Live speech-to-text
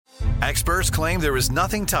Experts claim there is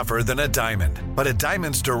nothing tougher than a diamond. But at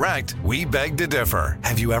Diamonds Direct, we beg to differ.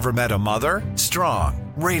 Have you ever met a mother?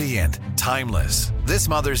 Strong, radiant, timeless. This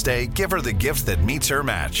Mother's Day, give her the gift that meets her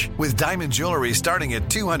match. With diamond jewelry starting at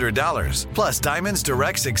 $200. Plus Diamonds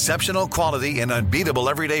Direct's exceptional quality and unbeatable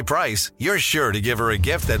everyday price, you're sure to give her a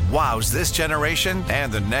gift that wows this generation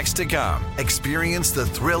and the next to come. Experience the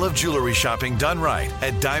thrill of jewelry shopping done right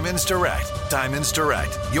at Diamonds Direct. Diamonds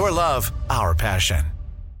Direct. Your love, our passion.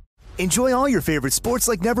 Enjoy all your favorite sports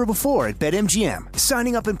like never before at BetMGM.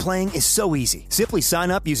 Signing up and playing is so easy. Simply sign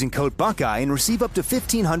up using code Buckeye and receive up to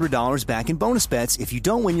 $1,500 back in bonus bets if you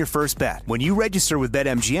don't win your first bet. When you register with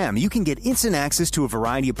BetMGM, you can get instant access to a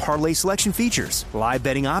variety of parlay selection features, live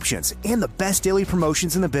betting options, and the best daily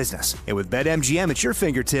promotions in the business. And with BetMGM at your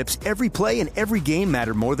fingertips, every play and every game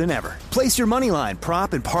matter more than ever. Place your moneyline,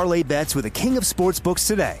 prop, and parlay bets with the king of sportsbooks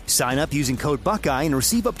today. Sign up using code Buckeye and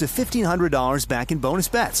receive up to $1,500 back in bonus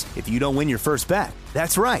bets if you don't win your first bet.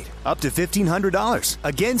 That's right, up to $1,500.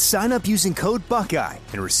 Again, sign up using code Buckeye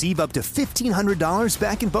and receive up to $1,500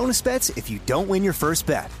 back in bonus bets if you don't win your first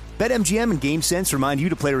bet. BetMGM and GameSense remind you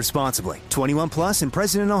to play responsibly. 21 plus and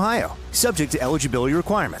present in Ohio. Subject to eligibility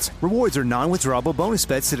requirements. Rewards are non-withdrawable bonus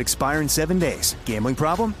bets that expire in 7 days. Gambling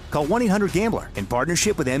problem? Call 1-800-GAMBLER in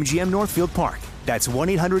partnership with MGM Northfield Park. That's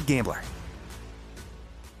 1-800-GAMBLER.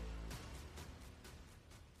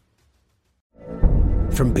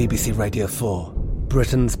 From BBC Radio 4,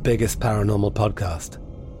 Britain's biggest paranormal podcast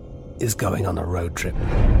is going on a road trip.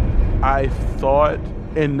 I thought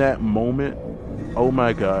in that moment, oh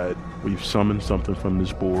my God, we've summoned something from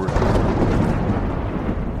this board.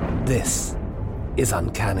 This is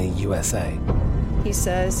Uncanny USA. He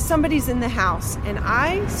says, somebody's in the house, and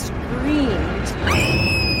I screamed.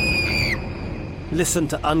 Listen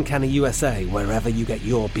to Uncanny USA wherever you get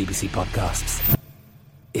your BBC podcasts,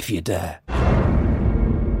 if you dare.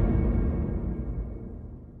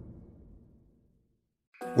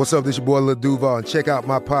 What's up, this your boy Lil Duval, and check out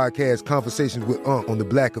my podcast, Conversations with Unc, on the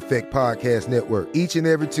Black Effect Podcast Network. Each and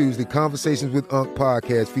every Tuesday, Conversations with Unc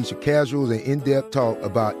podcast feature casuals and in-depth talk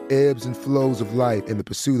about ebbs and flows of life and the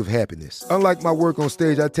pursuit of happiness. Unlike my work on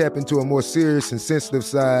stage, I tap into a more serious and sensitive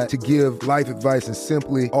side to give life advice and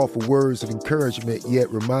simply offer words of encouragement, yet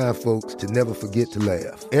remind folks to never forget to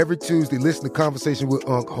laugh. Every Tuesday, listen to Conversations with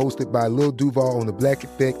Unc, hosted by Lil Duval on the Black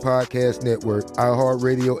Effect Podcast Network,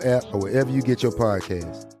 iHeartRadio app, or wherever you get your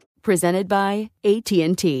podcasts. Presented by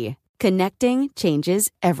AT&T. Connecting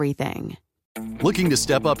changes everything. Looking to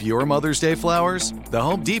step up your Mother's Day flowers? The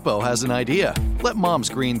Home Depot has an idea. Let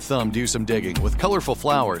Mom's green thumb do some digging with colorful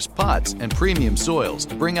flowers, pots, and premium soils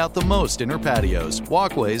to bring out the most in her patios,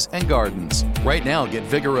 walkways, and gardens. Right now, get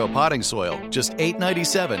Vigoro potting soil, just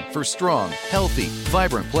 $8.97 for strong, healthy,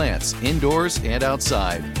 vibrant plants indoors and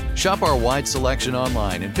outside. Shop our wide selection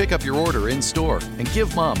online and pick up your order in-store and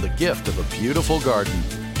give Mom the gift of a beautiful garden.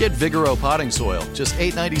 Get Vigoro potting soil, just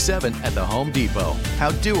 $8.97 at the Home Depot. How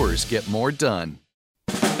doers get more done.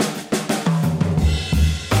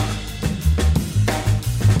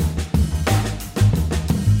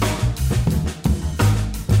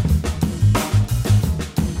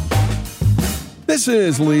 This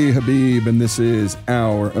is Lee Habib, and this is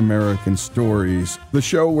Our American Stories, the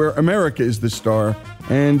show where America is the star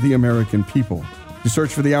and the American people. To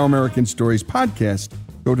search for the Our American Stories podcast,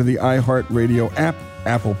 go to the iHeartRadio app,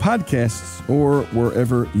 Apple Podcasts, or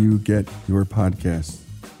wherever you get your podcasts.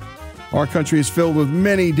 Our country is filled with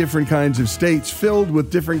many different kinds of states, filled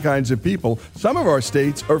with different kinds of people. Some of our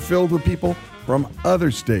states are filled with people from other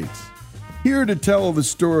states. Here to tell the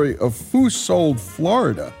story of who sold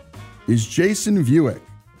Florida is Jason Vuick,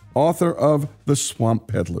 author of The Swamp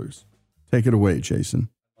Peddlers. Take it away, Jason.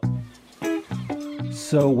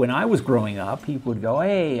 So when I was growing up, people would go,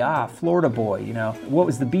 hey, Florida boy, you know, what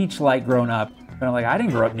was the beach like growing up? And I'm like, I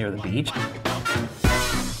didn't grow up near the beach.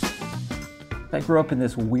 I grew up in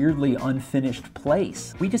this weirdly unfinished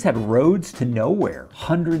place. We just had roads to nowhere,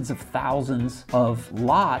 hundreds of thousands of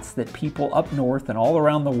lots that people up north and all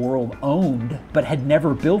around the world owned, but had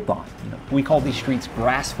never built on. You know, we called these streets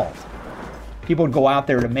grassphalt. People would go out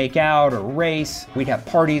there to make out or race. We'd have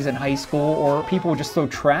parties in high school, or people would just throw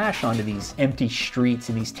trash onto these empty streets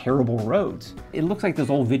and these terrible roads. It looks like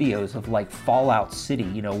those old videos of like Fallout City,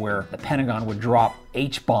 you know, where the Pentagon would drop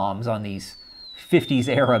H-bombs on these 50s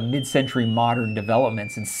era mid-century modern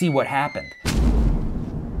developments and see what happened.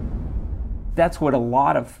 That's what a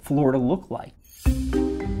lot of Florida looked like.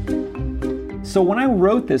 So when I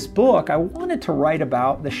wrote this book, I wanted to write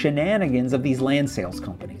about the shenanigans of these land sales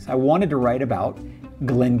companies. I wanted to write about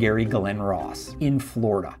Glengarry Glen Ross in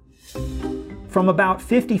Florida. From about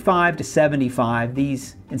 55 to 75,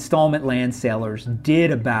 these installment land sellers did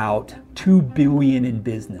about $2 billion in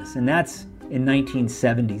business, and that's in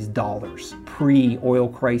 1970s dollars, pre-oil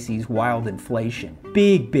crises, wild inflation.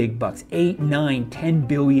 Big bucks, 8, 9, 10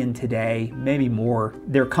 billion today, maybe more.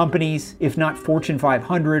 Their companies, if not Fortune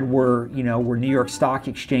 500, were New York Stock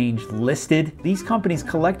Exchange listed. These companies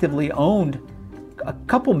collectively owned a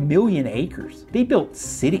couple million acres. They built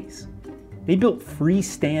cities. They built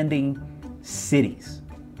freestanding cities.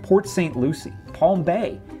 Port St. Lucie, Palm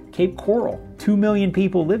Bay, Cape Coral, 2 million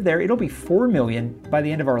people live there. It'll be 4 million by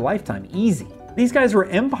the end of our lifetime, easy. These guys were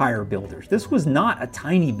empire builders. This was not a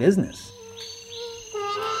tiny business.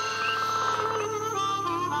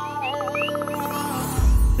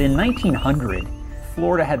 In 1900,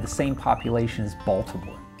 Florida had the same population as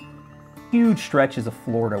Baltimore. Huge stretches of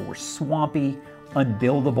Florida were swampy,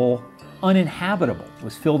 unbuildable, uninhabitable. It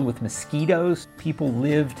was filled with mosquitoes. People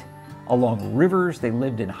lived along rivers. They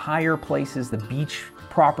lived in higher places. The beach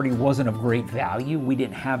property wasn't of great value. We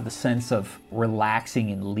didn't have the sense of relaxing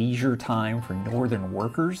and leisure time for northern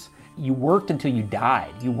workers. You worked until you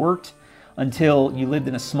died. You worked until you lived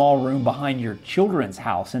in a small room behind your children's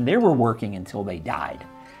house, and they were working until they died.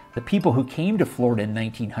 The people who came to Florida in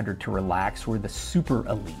 1900 to relax were the super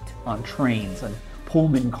elite, on trains and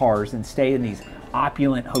Pullman cars, and stay in these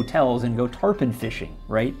opulent hotels and go tarpon fishing,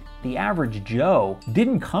 right? The average Joe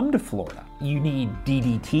didn't come to Florida. You need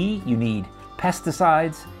DDT, you need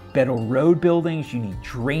pesticides, better road buildings, you need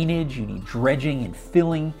drainage, you need dredging and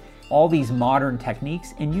filling, all these modern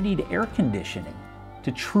techniques, and you need air conditioning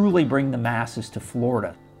to truly bring the masses to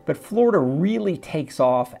Florida. But Florida really takes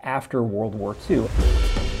off after World War II.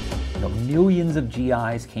 Millions of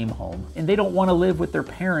GIs came home, and they don't want to live with their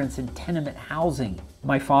parents in tenement housing.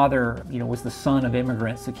 My father, was the son of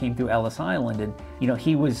immigrants that came through Ellis Island, and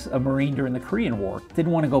he was a Marine during the Korean War.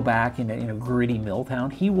 Didn't want to go back in a gritty mill town.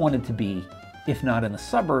 He wanted to be, if not in the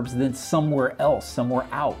suburbs, then somewhere else, somewhere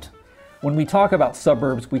out. When we talk about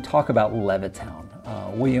suburbs, we talk about Levittown.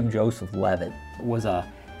 William Joseph Levitt was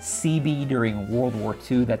a CB during World War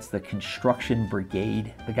II. That's the construction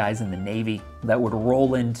brigade, the guys in the Navy that would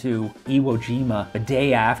roll into Iwo Jima a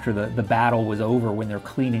day after the battle was over, when they're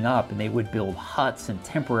cleaning up, and they would build huts and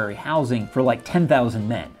temporary housing for like 10,000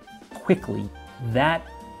 men. Quickly, that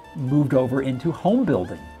moved over into home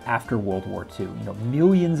building after World War II.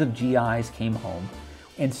 Millions of GIs came home.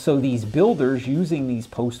 And so these builders, using these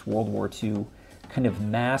post-World War II kind of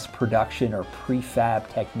mass production or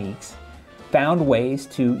prefab techniques, found ways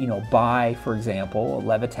to, buy, for example,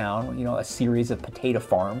 Levittown, a series of potato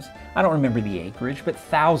farms. I don't remember the acreage, but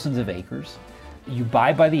thousands of acres. You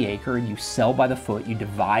buy by the acre, you sell by the foot, you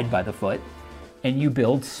divide by the foot, and you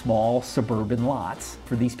build small suburban lots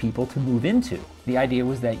for these people to move into. The idea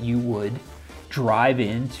was that you would drive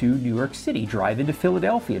into New York City, drive into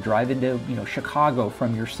Philadelphia, drive into, Chicago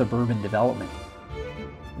from your suburban development.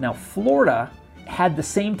 Now, Florida had the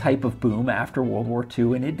same type of boom after World War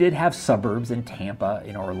II, and it did have suburbs in Tampa,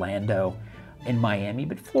 in Orlando, in Miami,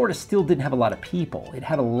 but Florida still didn't have a lot of people. It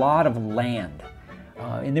had a lot of land,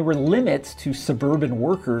 and there were limits to suburban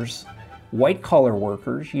workers, white-collar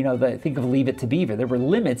workers, think of Leave It to Beaver. There were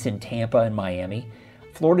limits in Tampa and Miami.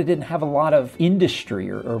 Florida didn't have a lot of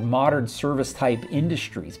industry or modern service-type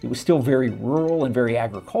industries. It was still very rural and very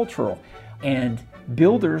agricultural, and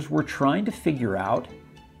builders were trying to figure out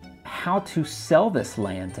how to sell this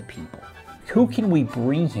land to people. Who can we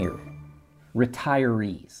bring here?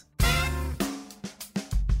 Retirees.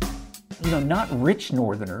 Not rich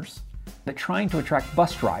Northerners, but trying to attract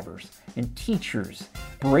bus drivers and teachers,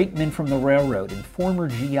 brakemen from the railroad, and former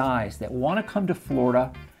GIs that want to come to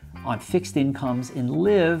Florida on fixed incomes and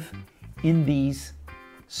live in these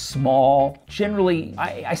small, generally,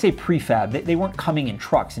 I say prefab, they weren't coming in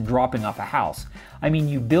trucks and dropping off a house. I mean,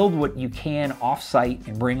 you build what you can off-site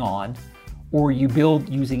and bring on, or you build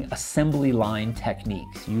using assembly line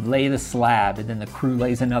techniques. You lay the slab, and then the crew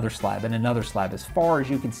lays another slab and another slab as far as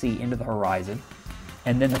you can see into the horizon,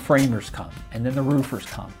 and then the framers come, and then the roofers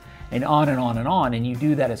come, and on and on and on, and you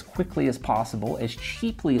do that as quickly as possible, as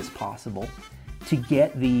cheaply as possible, to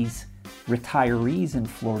get these retirees in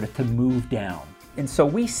Florida to move down. And so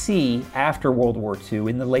we see, after World War II,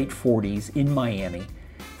 in the late 40s in Miami,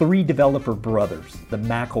 3 developer brothers, the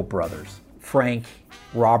Mackle brothers, Frank,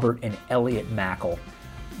 Robert, and Elliot Mackle.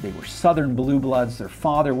 They were Southern blue bloods. Their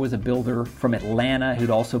father was a builder from Atlanta who'd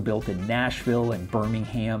also built in Nashville and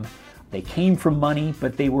Birmingham. They came from money,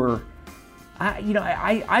 but they were,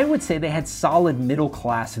 I would say they had solid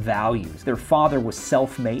middle-class values. Their father was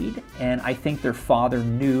self-made, and I think their father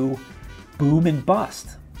knew boom and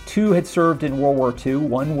bust. Two had served in World War II.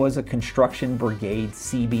 One was a construction brigade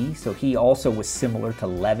CB, so he also was similar to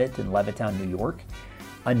Levitt in Levittown, New York.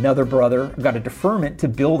 Another brother got a deferment to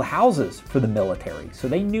build houses for the military. So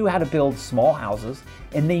they knew how to build small houses,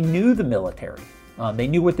 and they knew the military. They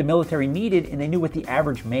knew what the military needed, and they knew what the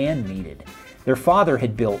average man needed. Their father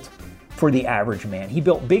had built for the average man. He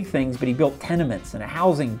built big things, but he built tenements and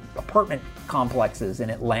housing apartment complexes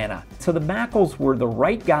in Atlanta. So the Mackles were the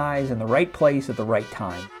right guys in the right place at the right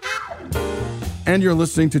time. And you're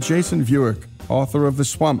listening to Jason Vuick, author of The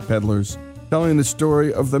Swamp Peddlers, telling the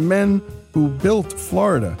story of the men who built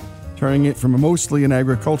Florida, turning it from mostly an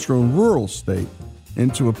agricultural rural state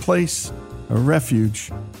into a place, a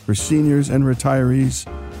refuge for seniors and retirees.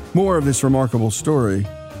 More of this remarkable story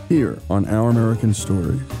here on Our American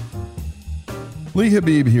Stories. Lee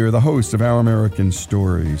Habib here, the host of Our American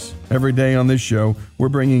Stories. Every day on this show, we're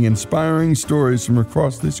bringing inspiring stories from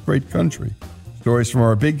across this great country. Stories from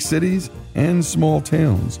our big cities and small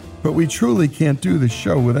towns. But we truly can't do this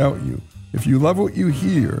show without you. If you love what you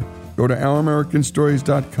hear, go to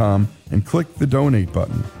OurAmericanStories.com and click the donate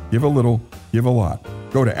button. Give a little, give a lot.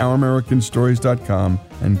 Go to OurAmericanStories.com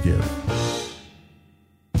and give.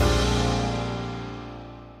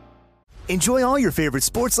 Enjoy all your favorite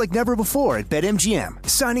sports like never before at BetMGM.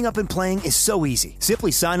 Signing up and playing is so easy. Simply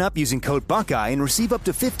sign up using code Buckeye and receive up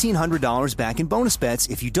to $1,500 back in bonus bets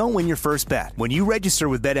if you don't win your first bet. When you register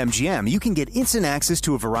with BetMGM, you can get instant access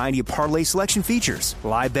to a variety of parlay selection features,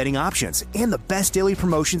 live betting options, and the best daily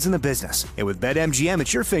promotions in the business. And with BetMGM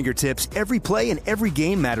at your fingertips, every play and every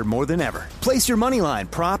game matter more than ever. Place your moneyline,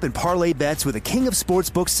 prop, and parlay bets with the king of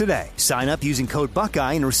sportsbooks today. Sign up using code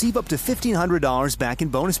Buckeye and receive up to $1,500 back in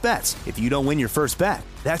bonus bets if you don't win your first bet.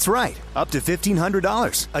 That's right, up to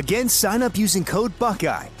 $1,500. Again, sign up using code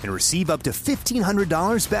Buckeye and receive up to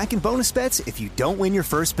 $1,500 back in bonus bets if you don't win your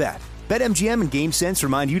first bet. BetMGM and GameSense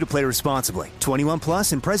remind you to play responsibly. 21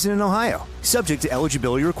 plus and present in Ohio. Subject to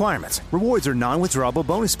eligibility requirements. Rewards are non-withdrawable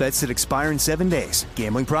bonus bets that expire in 7 days.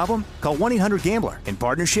 Gambling problem? Call 1-800-GAMBLER in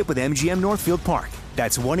partnership with MGM Northfield Park.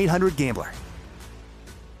 That's 1-800-GAMBLER.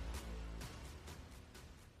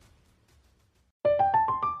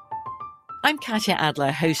 I'm Katya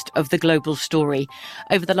Adler, host of The Global Story.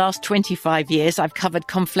 Over the last 25 years, I've covered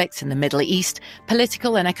conflicts in the Middle East,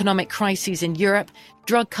 political and economic crises in Europe,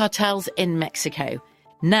 drug cartels in Mexico.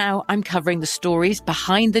 Now I'm covering the stories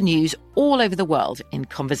behind the news all over the world in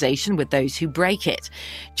conversation with those who break it.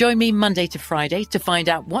 Join me Monday to Friday to find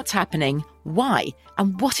out what's happening, why,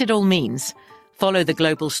 and what it all means. Follow The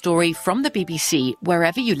Global Story from the BBC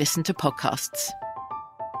wherever you listen to podcasts.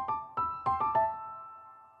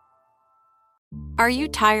 Are you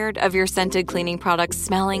tired of your scented cleaning products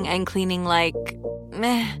smelling and cleaning like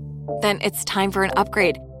meh? Then it's time for an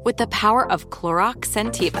upgrade with the power of Clorox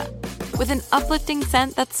Scentiva. With an uplifting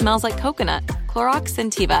scent that smells like coconut, Clorox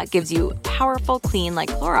Scentiva gives you powerful clean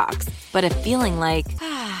like Clorox, but a feeling like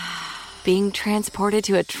being transported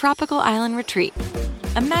to a tropical island retreat.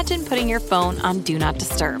 Imagine putting your phone on Do Not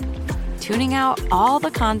Disturb, tuning out all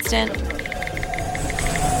the constant,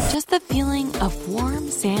 just the feeling of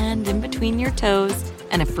warm sand in between your toes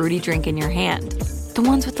and a fruity drink in your hand. The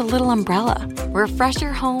ones with the little umbrella. Refresh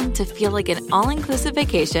your home to feel like an all-inclusive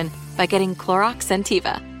vacation by getting Clorox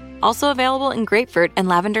Scentiva. Also available in grapefruit and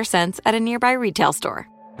lavender scents at a nearby retail store.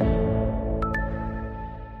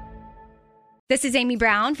 This is Amy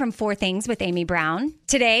Brown from 4 Things with Amy Brown.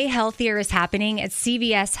 Today, healthier is happening at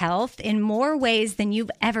CVS Health in more ways than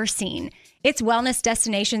you've ever seen. It's wellness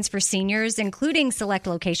destinations for seniors, including select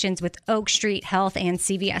locations with Oak Street Health and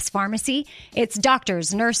CVS Pharmacy. It's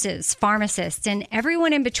doctors, nurses, pharmacists, and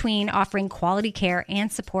everyone in between offering quality care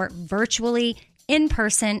and support virtually, in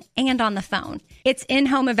person, and on the phone. It's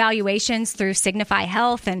in-home evaluations through Signify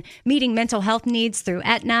Health and meeting mental health needs through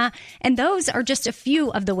Aetna. And those are just a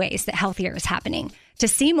few of the ways that healthier is happening. To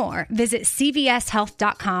see more, visit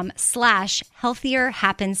cvshealth.com/healthier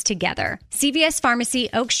happens together. CVS Pharmacy,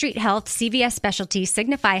 Oak Street Health, CVS Specialty,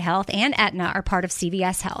 Signify Health, and Aetna are part of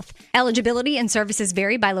CVS Health. Eligibility and services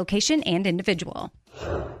vary by location and individual.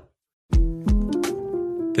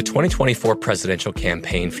 The 2024 presidential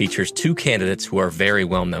campaign features 2 candidates who are very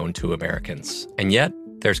well known to Americans. And yet,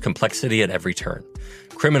 there's complexity at every turn.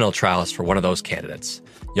 Criminal trials for one of those candidates.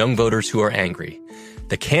 Young voters who are angry.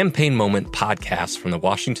 The Campaign Moment podcast from the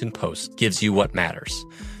Washington Post gives you what matters.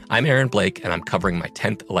 I'm Aaron Blake, and I'm covering my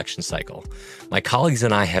 10th election cycle. My colleagues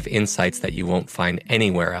and I have insights that you won't find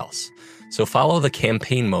anywhere else. So follow The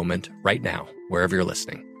Campaign Moment right now, wherever you're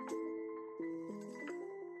listening.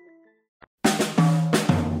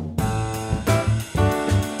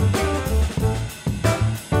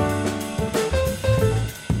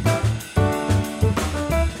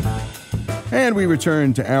 And we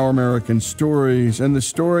return to Our American Stories and the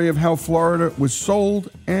story of how Florida was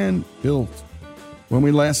sold and built. When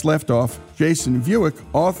we last left off, Jason Vuick,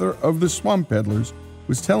 author of The Swamp Peddlers,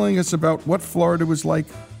 was telling us about what Florida was like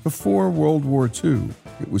before World War II.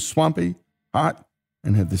 It was swampy, hot,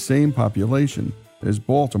 and had the same population as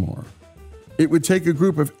Baltimore. It would take a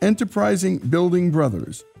group of enterprising building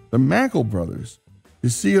brothers, the Mackle brothers, to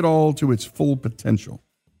see it all to its full potential.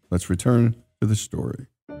 Let's return to the story.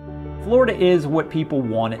 Florida is what people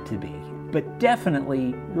want it to be, but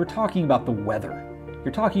definitely you're talking about the weather.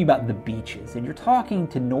 You're talking about the beaches, and you're talking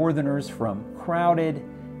to northerners from crowded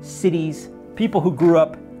cities, people who grew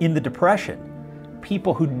up in the Depression,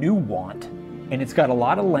 people who knew want, and it's got a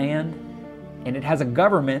lot of land, and it has a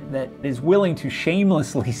government that is willing to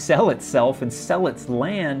shamelessly sell itself and sell its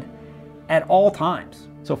land at all times.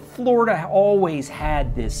 So Florida always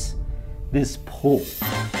had this pull.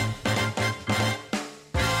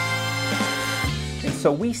 And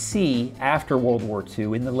so we see after World War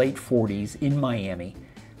II, in the late 40s in Miami,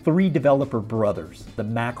 3 developer brothers, the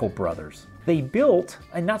Mackle brothers. They built,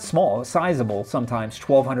 and not small, sizable, sometimes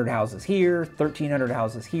 1,200 houses here, 1,300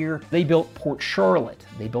 houses here. They built Port Charlotte.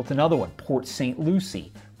 They built another one, Port St.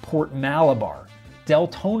 Lucie, Port Malabar,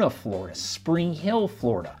 Deltona, Florida, Spring Hill,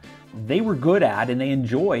 Florida. They were good at and they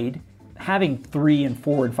enjoyed having 3 and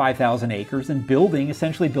 4 and 5,000 acres and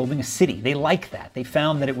essentially building a city. They liked that. They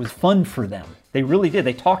found that it was fun for them. They really did.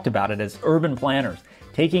 They talked about it as urban planners,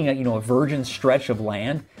 taking a virgin stretch of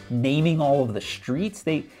land, naming all of the streets.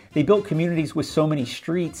 They built communities with so many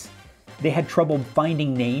streets, they had trouble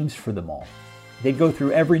finding names for them all. They'd go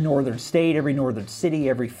through every northern state, every northern city,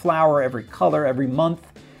 every flower, every color, every month.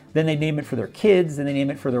 Then they'd name it for their kids, and they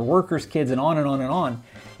name it for their workers' kids, and on and on and on.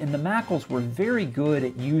 And the Mackles were very good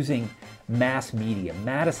at using mass media,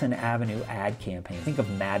 Madison Avenue ad campaigns. Think of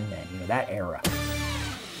Mad Men, that era.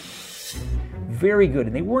 Very good,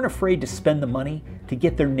 and they weren't afraid to spend the money to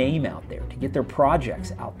get their name out there, to get their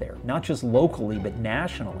projects out there, not just locally, but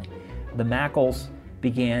nationally. The Mackles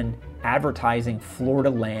began advertising Florida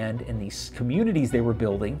land and these communities they were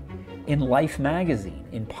building in Life magazine,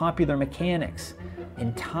 in Popular Mechanics,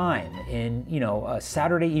 in Time, in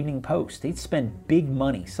Saturday Evening Post. They'd spend big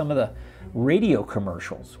money. Some of the radio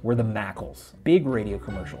commercials were the Mackles, big radio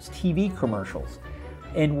commercials, TV commercials.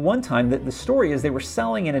 And one time, the story is they were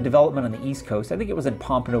selling in a development on the East Coast. I think it was in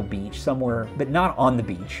Pompano Beach somewhere, but not on the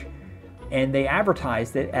beach. And they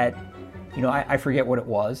advertised it at, I forget what it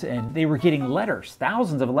was, and they were getting letters,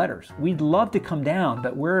 thousands of letters. We'd love to come down,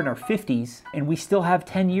 but we're in our 50s and we still have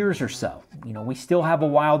 10 years or so. We still have a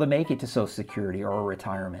while to make it to Social Security or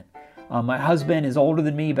retirement. My husband is older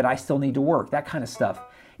than me, but I still need to work, that kind of stuff.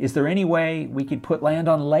 Is there any way we could put land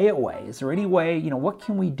on layaway? Is there any way, what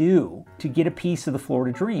can we do to get a piece of the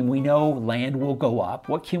Florida dream? We know land will go up.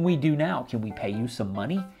 What can we do now? Can we pay you some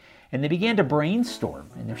money? And they began to brainstorm,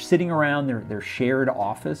 and they're sitting around their shared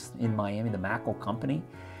office in Miami, the Mackle Company.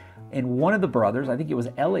 And one of the brothers, I think it was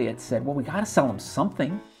Elliot, said, well, we got to sell them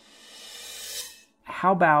something.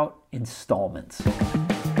 How about installments?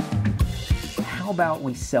 How about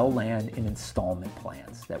we sell land in installment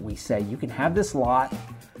plans that we say you can have this lot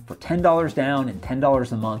for $10 down and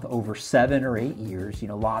 $10 a month over 7 or 8 years,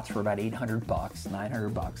 lots for about $800,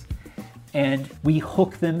 $900. And we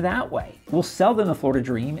hook them that way. We'll sell them the Florida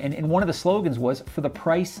Dream, and one of the slogans was, for the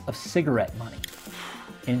price of cigarette money.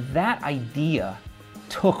 And that idea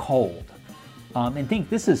took hold. And think,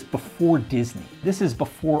 this is before Disney. This is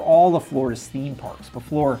before all of Florida's theme parks,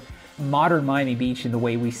 before modern Miami Beach in the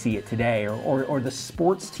way we see it today, or the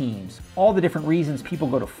sports teams, all the different reasons people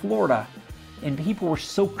go to Florida. And people were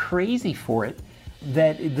so crazy for it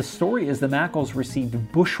that the story is the Mackles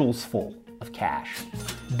received bushels full of cash,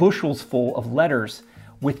 bushels full of letters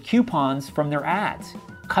with coupons from their ads.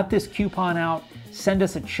 Cut this coupon out, send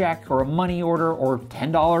us a check or a money order or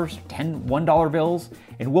 $10, $1 bills,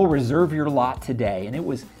 and we'll reserve your lot today. And it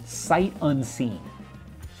was sight unseen.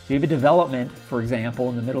 So you have a development, for example,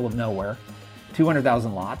 in the middle of nowhere,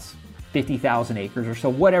 200,000 lots, 50,000 acres or so,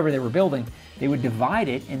 whatever they were building. They would divide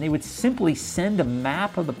it and they would simply send a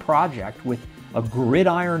map of the project with a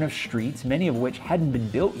gridiron of streets, many of which hadn't been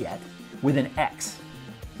built yet, with an X,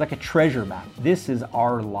 like a treasure map. This is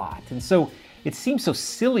our lot. And so it seems so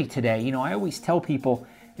silly today. I always tell people,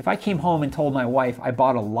 if I came home and told my wife I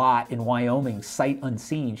bought a lot in Wyoming sight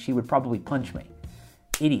unseen, she would probably punch me.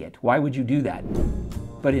 Idiot, why would you do that?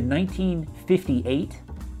 But in 1958,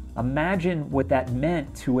 imagine what that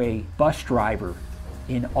meant to a bus driver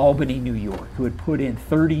in Albany, New York, who had put in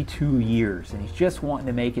 32 years, and he's just wanting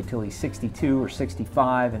to make it till he's 62 or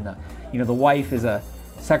 65, and the wife is a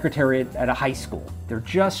secretary at a high school. They're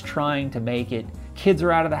just trying to make it Kids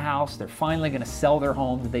are out of the house. They're finally going to sell their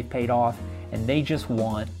home that they've paid off, and they just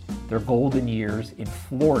want their golden years in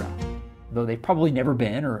Florida. Though they've probably never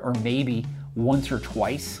been, or maybe once or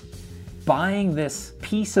twice. Buying this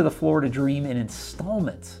piece of the Florida dream in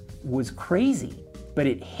installments was crazy, but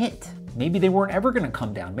it hit. Maybe they weren't ever going to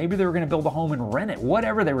come down. Maybe they were going to build a home and rent it.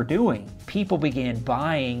 Whatever they were doing, people began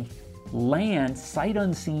buying land sight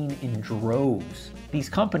unseen in droves. These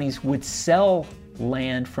companies would sell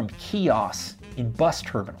land from kiosks in bus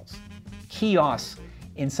terminals, kiosks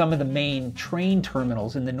in some of the main train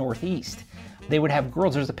terminals in the Northeast. They would have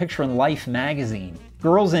girls, there's a picture in Life magazine,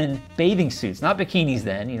 girls in bathing suits, not bikinis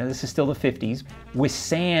then, this is still the 50s, with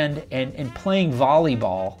sand and playing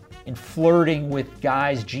volleyball and flirting with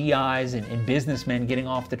guys, GIs, and businessmen getting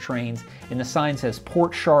off the trains. And the sign says,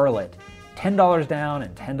 Port Charlotte, $10 down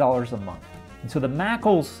and $10 a month. And so the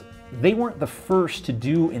Mackles, they weren't the first to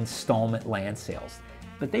do installment land sales,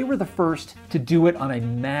 but they were the first to do it on a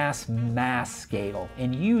mass scale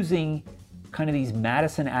and using kind of these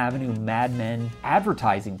Madison Avenue Mad Men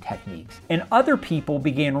advertising techniques. And other people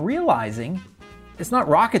began realizing it's not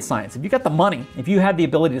rocket science. If you got the money, if you have the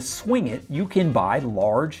ability to swing it, you can buy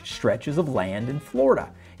large stretches of land in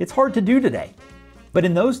Florida. It's hard to do today. But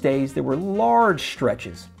in those days, there were large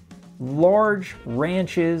stretches, large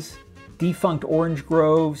ranches, defunct orange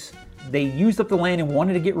groves. They used up the land and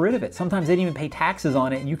wanted to get rid of it. Sometimes they didn't even pay taxes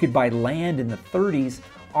on it, and you could buy land in the 30s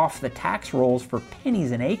off the tax rolls for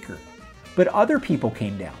pennies an acre. But other people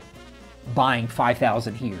came down, buying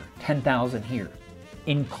 5,000 here, 10,000 here,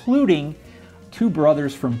 including two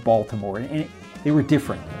brothers from Baltimore, and they were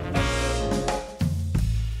different.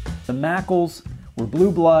 The Mackles were blue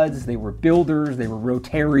bloods, they were builders, they were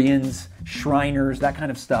Rotarians, Shriners, that kind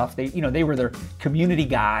of stuff. They were their community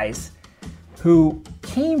guys who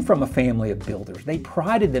came from a family of builders. They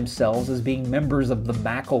prided themselves as being members of the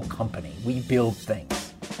Mackle Company. We build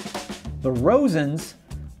things. The Rosens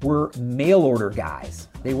were mail order guys.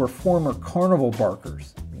 They were former carnival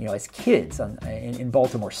barkers, as kids in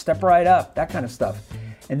Baltimore, Step Right Up, that kind of stuff.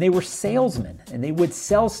 And they were salesmen, and they would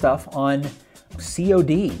sell stuff on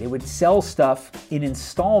COD. They would sell stuff in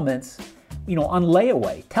installments, on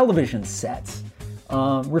layaway, television sets,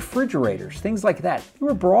 refrigerators, things like that. They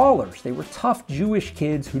were brawlers. They were tough Jewish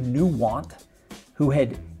kids who knew want, who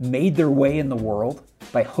had made their way in the world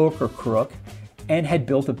by hook or crook, and had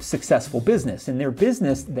built a successful business. And their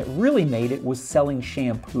business that really made it was selling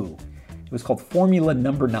shampoo. It was called Formula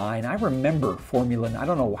Number 9. I remember Formula, I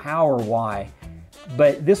don't know how or why,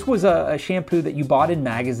 but this was a shampoo that you bought in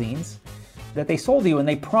magazines that they sold to you, and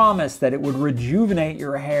they promised that it would rejuvenate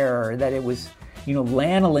your hair, that it was,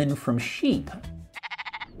 lanolin from sheep.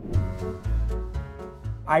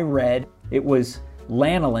 I read it was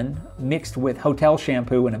lanolin mixed with hotel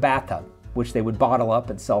shampoo in a bathtub, which they would bottle up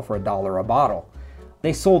and sell for $1 a bottle.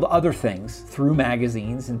 They sold other things through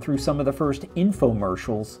magazines and through some of the first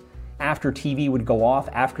infomercials after TV would go off,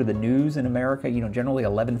 after the news in America, generally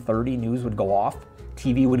 11:30 news would go off,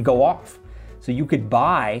 TV would go off. So you could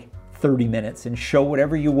buy 30 minutes and show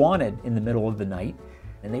whatever you wanted in the middle of the night.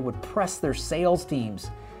 And they would press their sales teams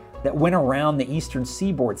that went around the Eastern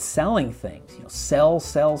Seaboard selling things, sell,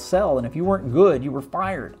 sell, sell. And if you weren't good, you were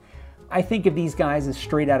fired. I think of these guys as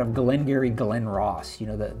straight out of Glengarry Glen Ross,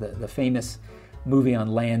 the famous movie on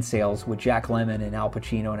land sales with Jack Lemmon and Al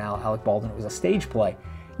Pacino and Alec Baldwin. It was a stage play.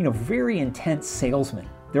 Very intense salesmen.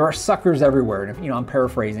 There are suckers everywhere. And I'm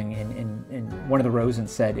paraphrasing, and one of the Rosens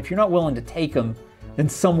said, if you're not willing to take them, then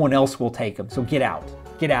someone else will take them. So get out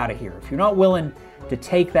of here. If you're not willing to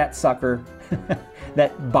take that sucker,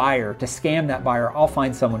 that buyer, to scam that buyer, I'll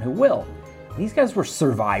find someone who will. These guys were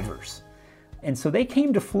survivors. And so they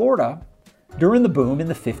came to Florida during the boom in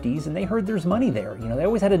the 50s, and they heard there's money there. They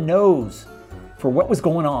always had a nose for what was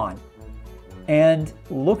going on, and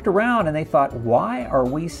looked around and they thought, why are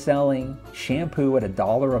we selling shampoo at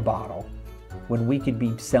 $1 a bottle when we could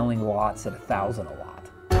be selling lots at $1,000 a lot?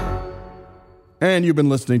 And you've been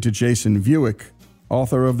listening to Jason Vuick,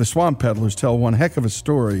 author of The Swamp Peddlers Tell One Heck of a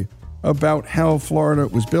Story about how Florida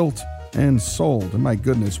was built and sold. And my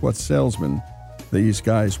goodness, what salesmen these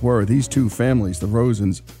guys were. These two families, the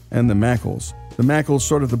Rosens and the Mackles. The Mackles,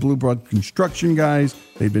 sort of the blue blood construction guys.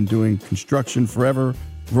 They've been doing construction forever.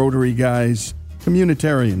 Rotary guys,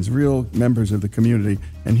 communitarians, real members of the community.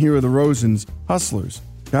 And here are the Rosens, hustlers,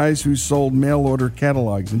 guys who sold mail order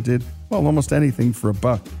catalogs and did, almost anything for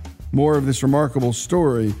 $1. More of this remarkable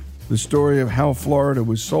story, the story of how Florida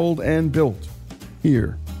was sold and built,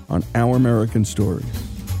 here on Our American Stories.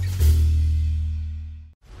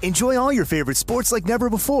 Enjoy all your favorite sports like never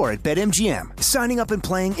before at BetMGM. Signing up and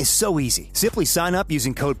playing is so easy. Simply sign up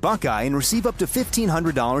using code Buckeye and receive up to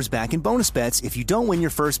 $1,500 back in bonus bets if you don't win your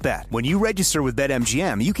first bet. When you register with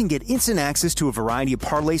BetMGM, you can get instant access to a variety of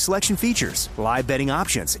parlay selection features, live betting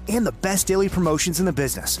options, and the best daily promotions in the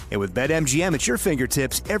business. And with BetMGM at your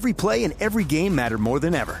fingertips, every play and every game matter more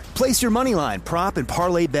than ever. Place your moneyline, prop, and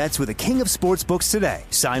parlay bets with the king of sportsbooks today.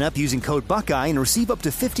 Sign up using code Buckeye and receive up to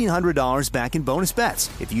 $1,500 back in bonus bets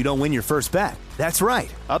if you don't win your first bet. That's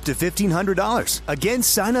right, up to $1,500. Again,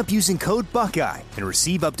 sign up using code Buckeye and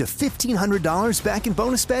receive up to $1,500 back in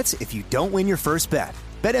bonus bets if you don't win your first bet.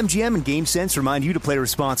 BetMGM and GameSense remind you to play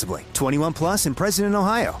responsibly. 21 plus and present in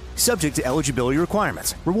Ohio. Subject to eligibility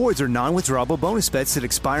requirements. Rewards are non-withdrawable bonus bets that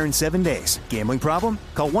expire in 7 days. Gambling problem?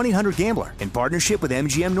 Call 1-800-GAMBLER in partnership with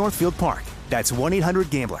MGM Northfield Park. That's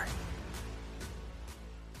 1-800-GAMBLER.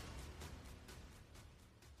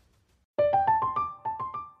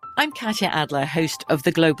 I'm Katya Adler, host of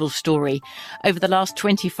The Global Story. Over the last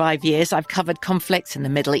 25 years, I've covered conflicts in the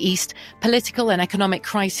Middle East, political and economic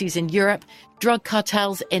crises in Europe, drug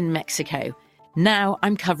cartels in Mexico. Now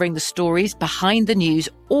I'm covering the stories behind the news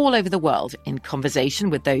all over the world in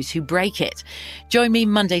conversation with those who break it. Join me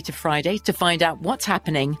Monday to Friday to find out what's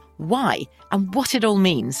happening, why, and what it all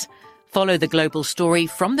means. Follow The Global Story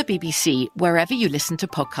from the BBC wherever you listen to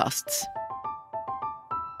podcasts.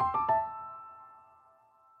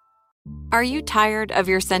 Are you tired of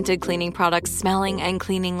your scented cleaning products smelling and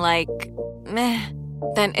cleaning like meh?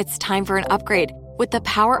 Then it's time for an upgrade with the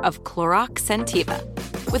power of Clorox Scentiva.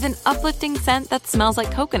 With an uplifting scent that smells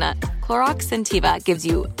like coconut, Clorox Scentiva gives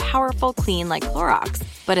you powerful clean like Clorox,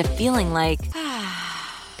 but a feeling like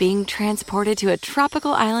being transported to a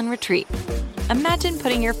tropical island retreat. Imagine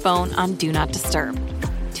putting your phone on Do Not Disturb,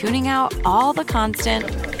 tuning out all the constant,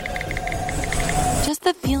 just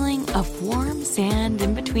the feeling of warm sand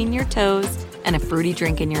in between your toes and a fruity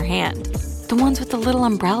drink in your hand. The ones with the little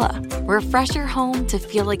umbrella. Refresh your home to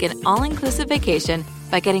feel like an all-inclusive vacation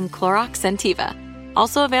by getting Clorox Scentiva.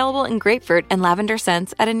 Also available in grapefruit and lavender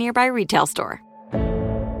scents at a nearby retail store.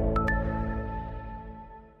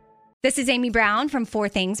 This is Amy Brown from 4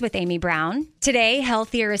 Things with Amy Brown. Today,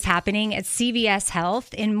 healthier is happening at CVS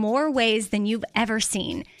Health in more ways than you've ever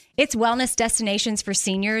seen. It's wellness destinations for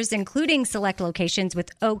seniors, including select locations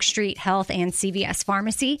with Oak Street Health and CVS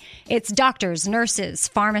Pharmacy. It's doctors, nurses,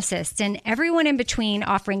 pharmacists, and everyone in between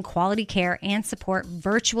offering quality care and support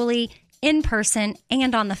virtually, in person,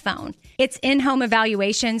 and on the phone. It's in-home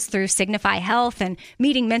evaluations through Signify Health and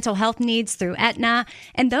meeting mental health needs through Aetna.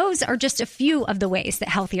 And those are just a few of the ways that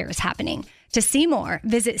healthier is happening. To see more,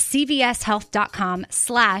 visit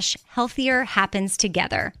cvshealth.com/healthier happens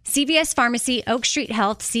together. CVS Pharmacy, Oak Street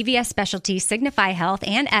Health, CVS Specialty, Signify Health,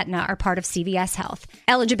 and Aetna are part of CVS Health.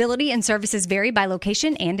 Eligibility and services vary by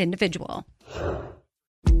location and individual.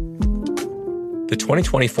 The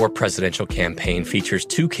 2024 presidential campaign features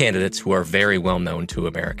 2 candidates who are very well known to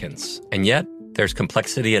Americans. And yet, there's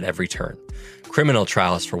complexity at every turn. Criminal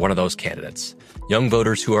trials for one of those candidates. Young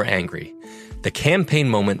voters who are angry. The Campaign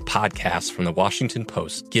Moment podcast from the Washington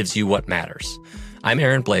Post gives you what matters. I'm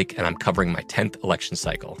Aaron Blake, and I'm covering my 10th election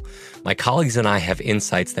cycle. My colleagues and I have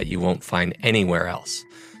insights that you won't find anywhere else.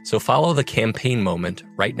 So follow The Campaign Moment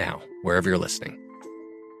right now, wherever you're listening.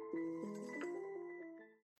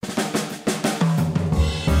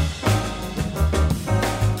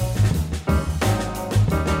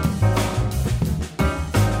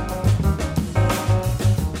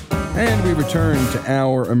 And we return to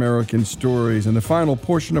Our American Stories and the final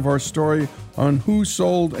portion of our story on Who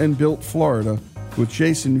Sold and Built Florida with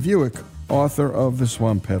Jason Vuick, author of The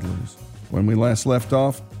Swamp Peddlers. When we last left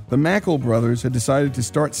off, the Mackle brothers had decided to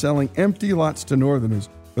start selling empty lots to Northerners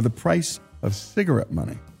for the price of cigarette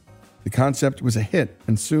money. The concept was a hit,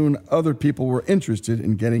 and soon other people were interested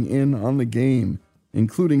in getting in on the game,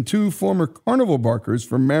 including 2 former carnival barkers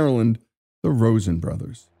from Maryland, the Rosen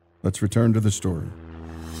brothers. Let's return to the story.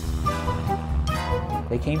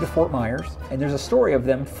 They came to Fort Myers, and there's a story of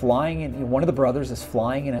them flying in. One of the brothers is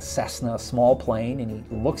flying in a Cessna, a small plane, and he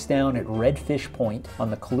looks down at Redfish Point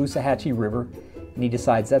on the Caloosahatchee River, and he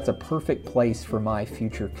decides that's a perfect place for my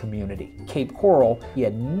future community. Cape Coral, he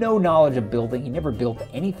had no knowledge of building. He never built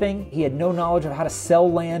anything. He had no knowledge of how to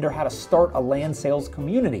sell land or how to start a land sales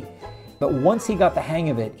community. But once he got the hang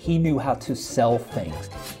of it, he knew how to sell things.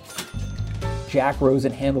 Jack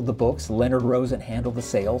Rosen handled the books, Leonard Rosen handled the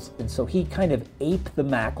sales, and so he kind of aped the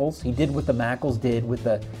Mackles. He did what the Mackles did with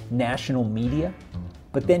the national media,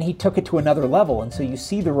 but then he took it to another level, and so you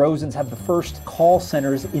see the Rosens have the first call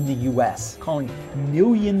centers in the U.S., calling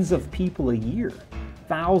millions of people a year.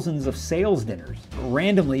 thousands of sales dinners,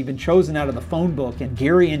 randomly been chosen out of the phone book in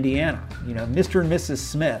Gary, Indiana. Mr. and Mrs.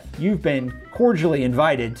 Smith, you've been cordially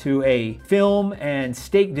invited to a film and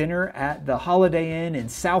steak dinner at the Holiday Inn in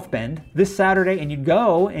South Bend this Saturday, and you'd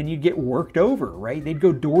go and you'd get worked over, right? They'd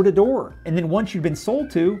go door to door. And then once you'd been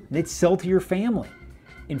sold to, they'd sell to your family.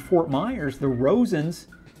 In Fort Myers, the Rosens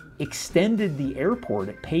extended the airport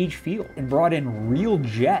at Page Field and brought in real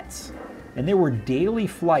jets. And there were daily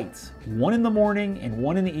flights, one in the morning and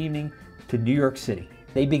one in the evening, to New York City.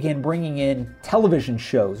 They began bringing in television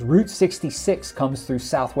shows. Route 66 comes through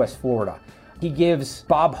Southwest Florida. He gives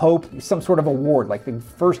Bob Hope some sort of award, like the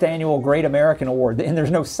first annual Great American Award, and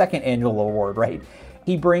there's no second annual award, right?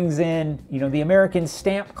 He brings in, the American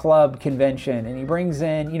Stamp Club convention, and he brings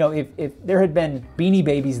in, if there had been Beanie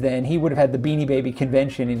Babies then, he would have had the Beanie Baby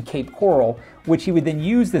convention in Cape Coral, which he would then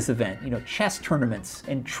use this event, chess tournaments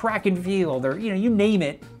and track and field, or, you name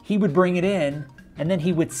it, he would bring it in, and then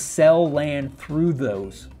he would sell land through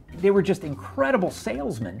those. They were just incredible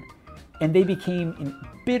salesmen, and they became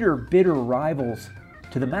bitter, bitter rivals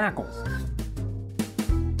to the Mackles.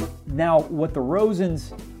 Now, what the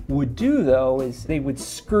Rosens would do, though, is they would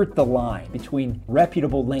skirt the line between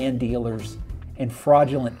reputable land dealers and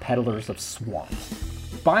fraudulent peddlers of swamps.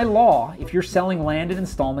 By law, if you're selling land in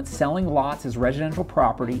installments, selling lots as residential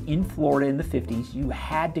property in Florida in the 50s, you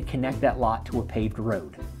had to connect that lot to a paved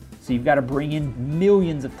road. So you've got to bring in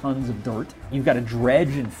millions of tons of dirt. You've got to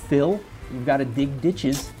dredge and fill. You've got to dig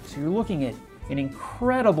ditches. So you're looking at an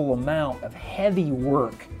incredible amount of heavy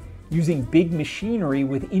work using big machinery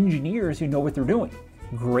with engineers who know what they're doing,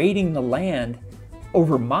 grading the land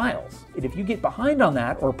over miles. And if you get behind on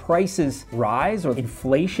that, or prices rise, or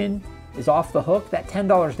inflation is off the hook, that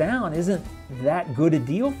 $10 down isn't that good a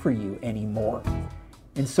deal for you anymore.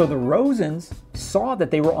 And so the Rosens saw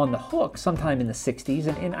that they were on the hook sometime in the 60s,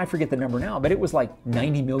 and I forget the number now, but it was like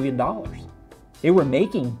 $90 million. They were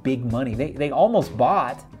making big money. They almost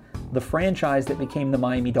bought the franchise that became the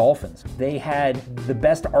Miami Dolphins. They had the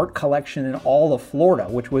best art collection in all of Florida,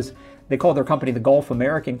 which was, they called their company the Gulf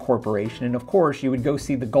American Corporation. And of course, you would go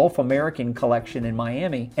see the Gulf American collection in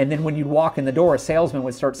Miami. And then when you'd walk in the door, a salesman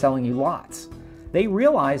would start selling you lots. They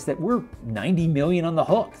realized that we're 90 million on the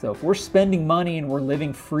hook. So if we're spending money and we're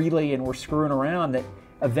living freely and we're screwing around, that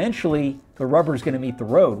eventually the rubber's going to meet the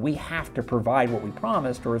road. We have to provide what we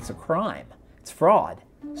promised, or it's a crime. It's fraud.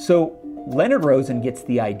 So Leonard Rosen gets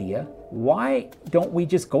the idea, why don't we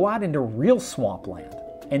just go out into real swampland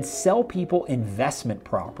and sell people investment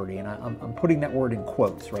property? And I'm putting that word in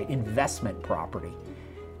quotes, right? Investment property.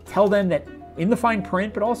 Tell them that in the fine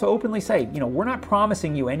print, but also openly say, we're not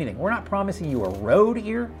promising you anything. We're not promising you a road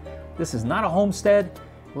here. This is not a homestead.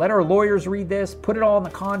 Let our lawyers read this, put it all in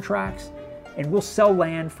the contracts, and we'll sell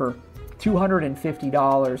land for $250,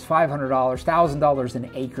 $500, $1,000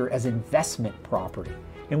 an acre as investment property.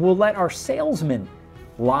 And we'll let our salesmen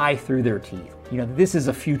lie through their teeth. This is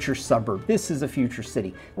a future suburb. This is a future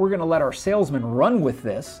city. We're going to let our salesmen run with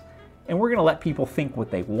this, and we're going to let people think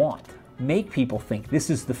what they want. Make people think this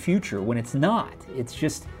is the future when it's not. It's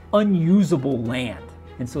just unusable land.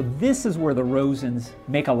 And so this is where the Rosens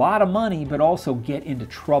make a lot of money, but also get into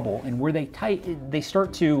trouble, and where they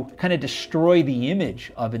start to kind of destroy the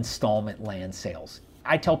image of installment land sales.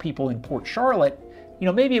 I tell people in Port Charlotte,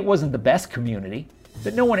 maybe it wasn't the best community,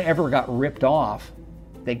 but no one ever got ripped off.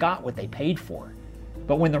 They got what they paid for.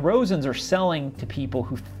 But when the Rosens are selling to people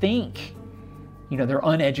who think, they're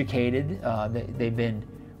uneducated, they've been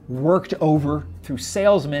worked over through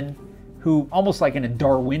salesmen who, almost like in a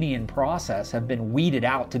Darwinian process, have been weeded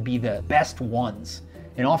out to be the best ones.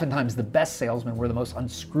 And oftentimes the best salesmen were the most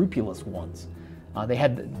unscrupulous ones. They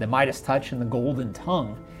had the Midas touch and the golden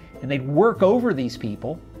tongue, and they'd work over these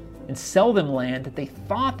people and sell them land that they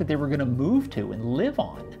thought that they were going to move to and live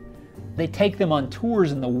on. They'd take them on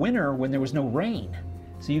tours in the winter when there was no rain.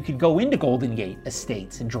 So you could go into Golden Gate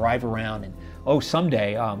Estates and drive around and,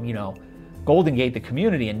 someday, Golden Gate, the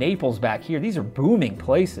community, in Naples back here, these are booming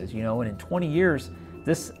places, and in 20 years,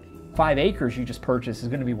 this 5 acres you just purchased is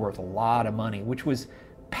going to be worth a lot of money, which was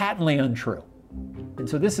patently untrue. And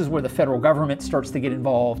so this is where the federal government starts to get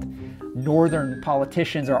involved. Northern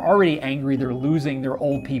politicians are already angry they're losing their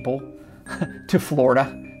old people to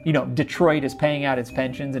Florida. Detroit is paying out its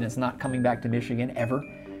pensions and it's not coming back to Michigan ever.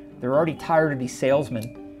 They're already tired of these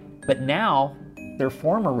salesmen. But now their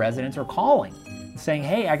former residents are calling, saying,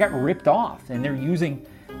 hey, I got ripped off. And they're using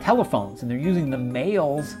telephones and they're using the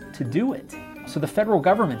mails to do it. So the federal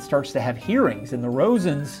government starts to have hearings, and the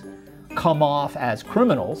Rosens come off as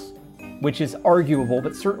criminals, which is arguable,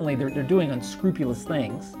 but certainly they're doing unscrupulous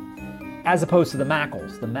things. as opposed to the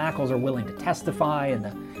Mackles. The Mackles are willing to testify, and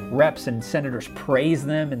the reps and senators praise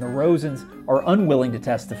them, and the Rosens are unwilling to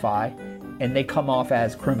testify, and they come off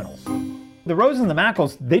as criminals. The Rosens and the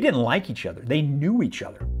Mackles, they didn't like each other. They knew each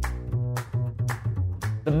other.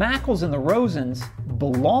 The Mackles and the Rosens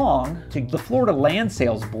belong to the Florida Land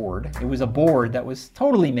Sales Board. It was a board that was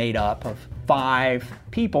totally made up of 5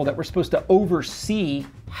 people that were supposed to oversee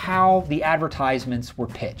how the advertisements were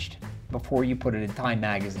pitched before you put it in Time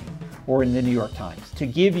Magazine or in the New York Times, to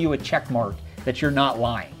give you a check mark that you're not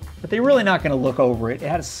lying. But they're really not going to look over it. It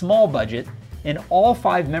had a small budget, and all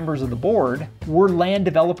 5 members of the board were land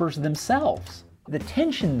developers themselves. The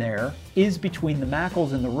tension there is between the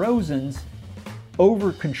Mackles and the Rosens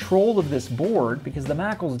over control of this board, because the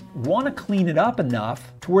Mackles want to clean it up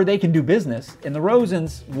enough to where they can do business, and the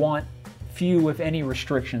Rosens want few, if any,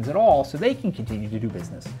 restrictions at all so they can continue to do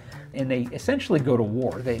business. And they essentially go to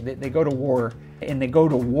war. They go to war, and they go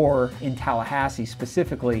to war in Tallahassee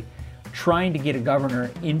specifically, trying to get a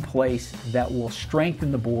governor in place that will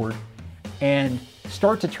strengthen the board and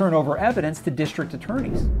start to turn over evidence to district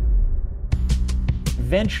attorneys.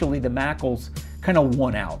 Eventually, the Mackles kind of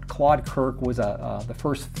won out. Claude Kirk was the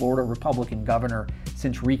first Florida Republican governor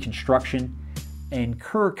since Reconstruction, and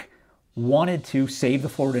Kirk wanted to save the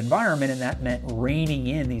Florida environment, and that meant reining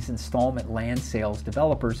in these installment land sales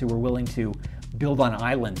developers who were willing to build on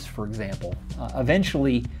islands, for example.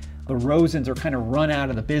 Eventually, the Rosens are kind of run out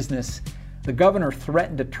of the business. The governor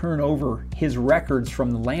threatened to turn over his records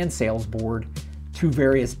from the land sales board to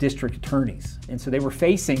various district attorneys. And so they were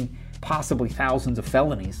facing possibly thousands of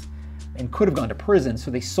felonies and could have gone to prison,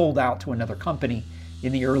 so they sold out to another company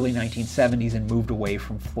in the early 1970s and moved away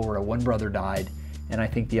from Florida. One brother died, and I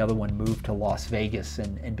think the other one moved to Las Vegas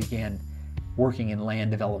and began working in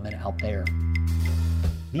land development out there.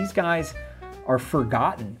 These guys are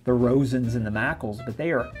forgotten, the Rosens and the Mackles, but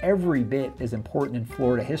they are every bit as important in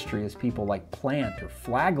Florida history as people like Plant or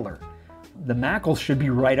Flagler. The Mackles should be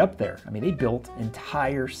right up there. I mean, they built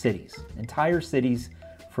entire cities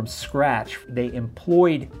from scratch. They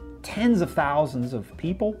employed tens of thousands of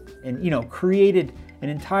people and, created an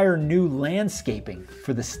entire new landscaping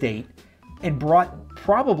for the state and brought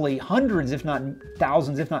probably hundreds, if not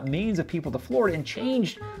thousands, if not millions of people to Florida and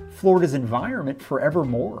changed Florida's environment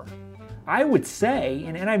forevermore. I would say,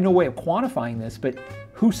 and I have no way of quantifying this, but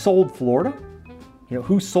who sold Florida?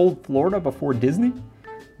 Who sold Florida before Disney?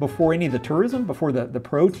 Before any of the tourism? Before the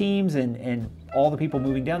pro teams and all the people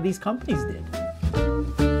moving down? These companies did.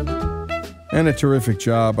 And a terrific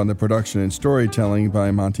job on the production and storytelling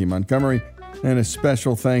by Monty Montgomery. And a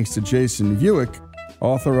special thanks to Jason Buick,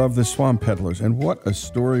 author of The Swamp Peddlers. And what a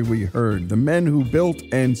story we heard. The men who built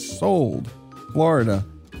and sold Florida.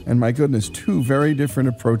 And my goodness, 2 very different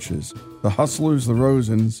approaches. The hustlers, the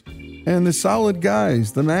Rosens, and the solid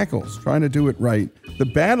guys, the Mackles, trying to do it right. The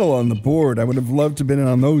battle on the board, I would have loved to have been in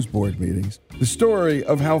on those board meetings. The story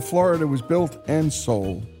of how Florida was built and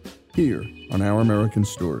sold here on Our American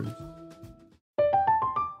Stories.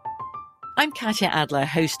 I'm Katya Adler,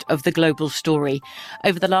 host of The Global Story.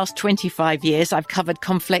 Over the last 25 years, I've covered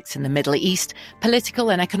conflicts in the Middle East,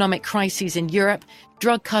 political and economic crises in Europe,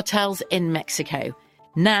 drug cartels in Mexico.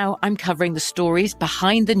 Now I'm covering the stories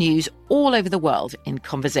behind the news all over the world in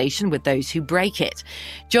conversation with those who break it.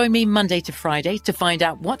 Join me Monday to Friday to find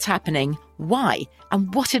out what's happening, why,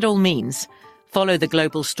 and what it all means. Follow The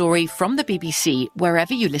Global Story from the BBC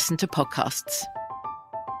wherever you listen to podcasts.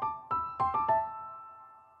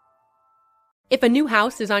 If a new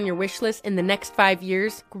house is on your wish list in the next 5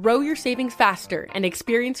 years, grow your savings faster and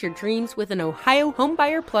experience your dreams with an Ohio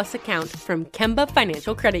Homebuyer Plus account from Kemba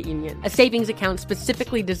Financial Credit Union. A savings account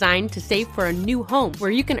specifically designed to save for a new home,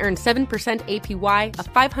 where you can earn 7% APY,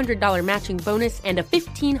 a $500 matching bonus, and a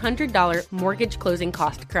 $1,500 mortgage closing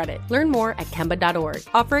cost credit. Learn more at Kemba.org.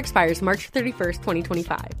 Offer expires March 31st,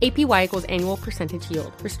 2025. APY equals annual percentage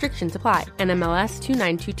yield. Restrictions apply. NMLS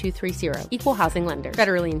 292230. Equal housing lender.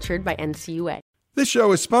 Federally insured by NCUA. This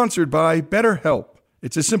show is sponsored by BetterHelp.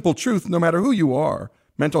 It's a simple truth, no matter who you are.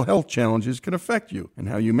 Mental health challenges can affect you, and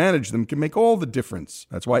how you manage them can make all the difference.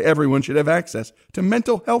 That's why everyone should have access to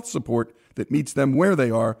mental health support that meets them where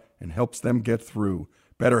they are and helps them get through.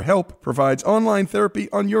 BetterHelp provides online therapy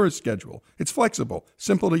on your schedule. It's flexible,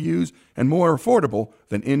 simple to use, and more affordable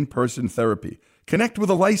than in-person therapy. Connect with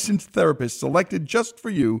a licensed therapist selected just for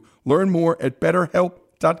you. Learn more at BetterHelp.com.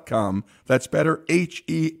 That's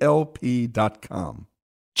BetterHelp.com.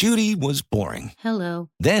 Judy was boring. Hello.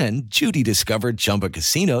 Then Judy discovered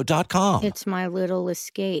ChumbaCasino.com. It's my little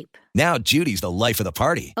escape. Now Judy's the life of the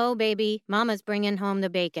party. Oh, baby, mama's bringing home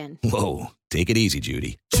the bacon. Whoa, take it easy,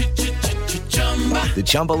 Judy. The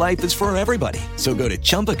Chumba life is for everybody. So go to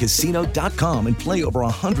ChumbaCasino.com and play over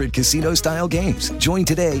 100 casino-style games. Join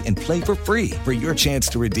today and play for free for your chance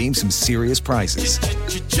to redeem some serious prizes.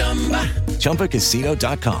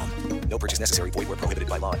 ChumbaCasino.com. No purchase necessary. Void where prohibited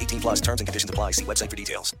by law. 18 plus terms and conditions apply. See website for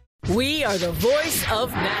details. We are the voice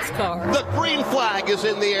of NASCAR. The green flag is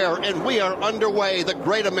in the air, and we are underway. The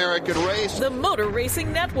Great American Race. The Motor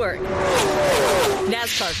Racing Network.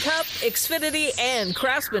 NASCAR Cup, Xfinity, and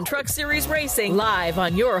Craftsman Truck Series Racing live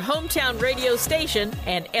on your hometown radio station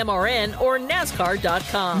and MRN or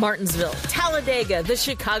NASCAR.com. Martinsville, Talladega, the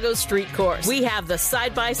Chicago Street Course. We have the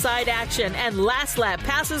side-by-side action and last lap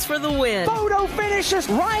passes for the win. Photo finishes.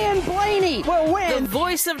 Ryan Blaney will win. The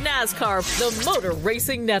voice of NASCAR, the Motor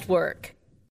Racing Network.